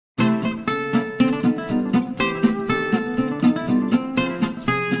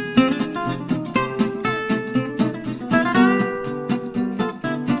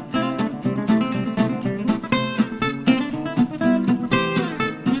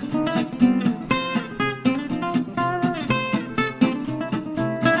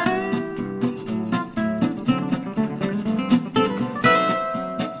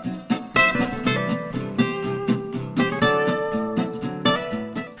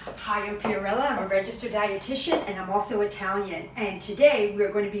Hi, I'm Fiorella. I'm a registered dietitian and I'm also Italian. And today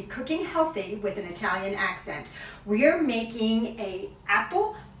we're going to be cooking healthy with an Italian accent. We are making a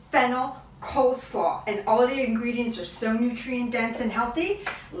apple fennel coleslaw and all of the ingredients are so nutrient dense and healthy.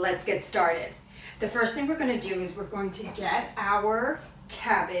 Let's get started. The first thing we're going to do is we're going to get our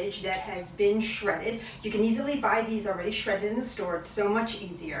cabbage that has been shredded. You can easily buy these already shredded in the store. It's so much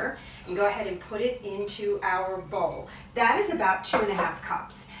easier. And go ahead and put it into our bowl. That is about 2½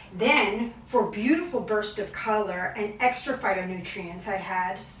 cups. Then, for beautiful burst of color and extra phytonutrients, I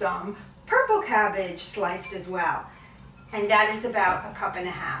had some purple cabbage sliced as well. And that is about 1½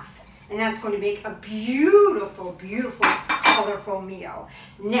 cups. And that's going to make a beautiful, beautiful, colorful meal.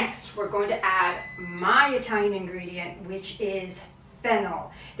 Next, we're going to add my Italian ingredient, which is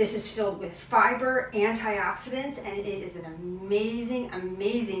fennel. This is filled with fiber, antioxidants, and it is an amazing,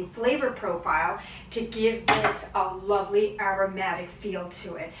 amazing flavor profile to give this a lovely aromatic feel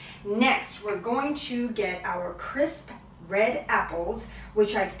to it. Next, we're going to get our crisp red apples,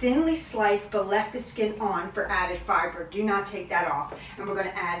 which I've thinly sliced but left the skin on for added fiber. Do not take that off. And we're going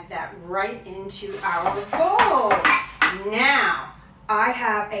to add that right into our bowl. Now, I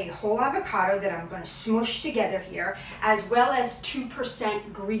have a whole avocado that I'm going to smush together here, as well as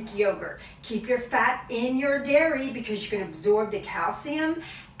 2% Greek yogurt. Keep your fat in your dairy because you can absorb the calcium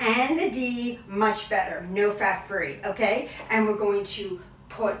and the D much better. No fat free, okay? And we're going to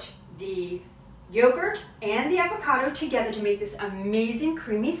put the yogurt and the avocado together to make this amazing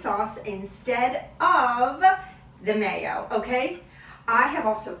creamy sauce instead of the mayo, okay? I have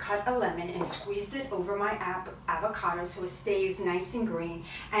also cut a lemon and squeezed it over my avocado so it stays nice and green,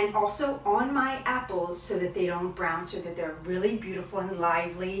 and also on my apples so that they don't brown, so that they're really beautiful and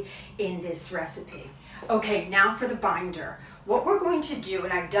lively in this recipe. Okay, now for the binder. What we're going to do,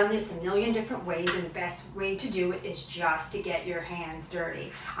 and I've done this a million different ways, and the best way to do it is just to get your hands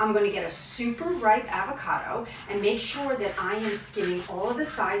dirty. I'm going to get a super ripe avocado and make sure that I am skimming all of the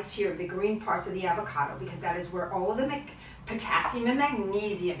sides here of the green parts of the avocado, because that is where all of the potassium and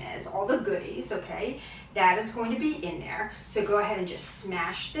magnesium is, all the goodies, okay? That is going to be in there. So go ahead and just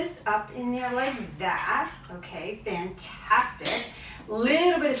smash this up in there like that. Okay, fantastic.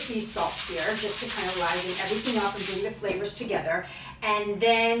 Little bit of sea salt here just to kind of liven everything up and bring the flavors together. And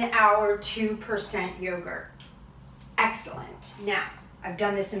then our 2% yogurt. Excellent. Now, I've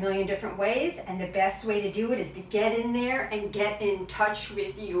done this a million different ways, and the best way to do it is to get in there and get in touch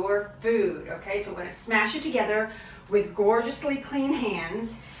with your food. Okay, so we're going to smash it together with gorgeously clean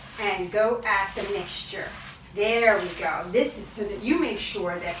hands and go at the mixture. There we go. This is so that you make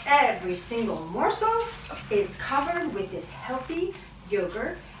sure that every single morsel is covered with this healthy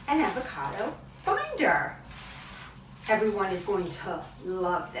yogurt and avocado binder. Everyone is going to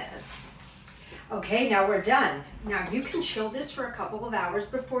love this. Okay, now we're done. Now you can chill this for a couple of hours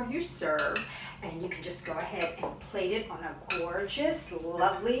before you serve, and you can just go ahead and plate it on a gorgeous,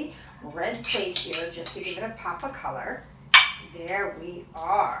 lovely red plate here just to give it a pop of color. There we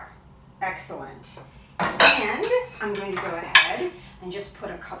are. Excellent. And I'm going to go ahead and just put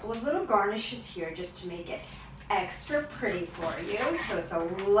a couple of little garnishes here just to make it extra pretty for you. So it's a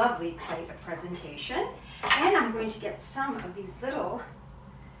lovely plate of presentation. And I'm going to get some of these little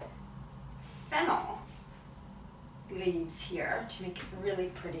fennel leaves here to make it really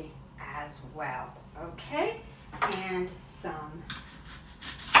pretty as well. Okay, and some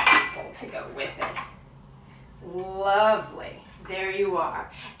apple to go with it. Lovely. There you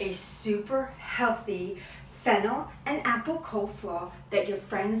are. A super healthy fennel and apple coleslaw that your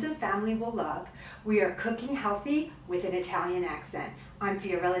friends and family will love. We are cooking healthy with an Italian accent. I'm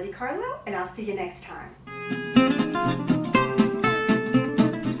Fiorella DiCarlo, and I'll see you next time.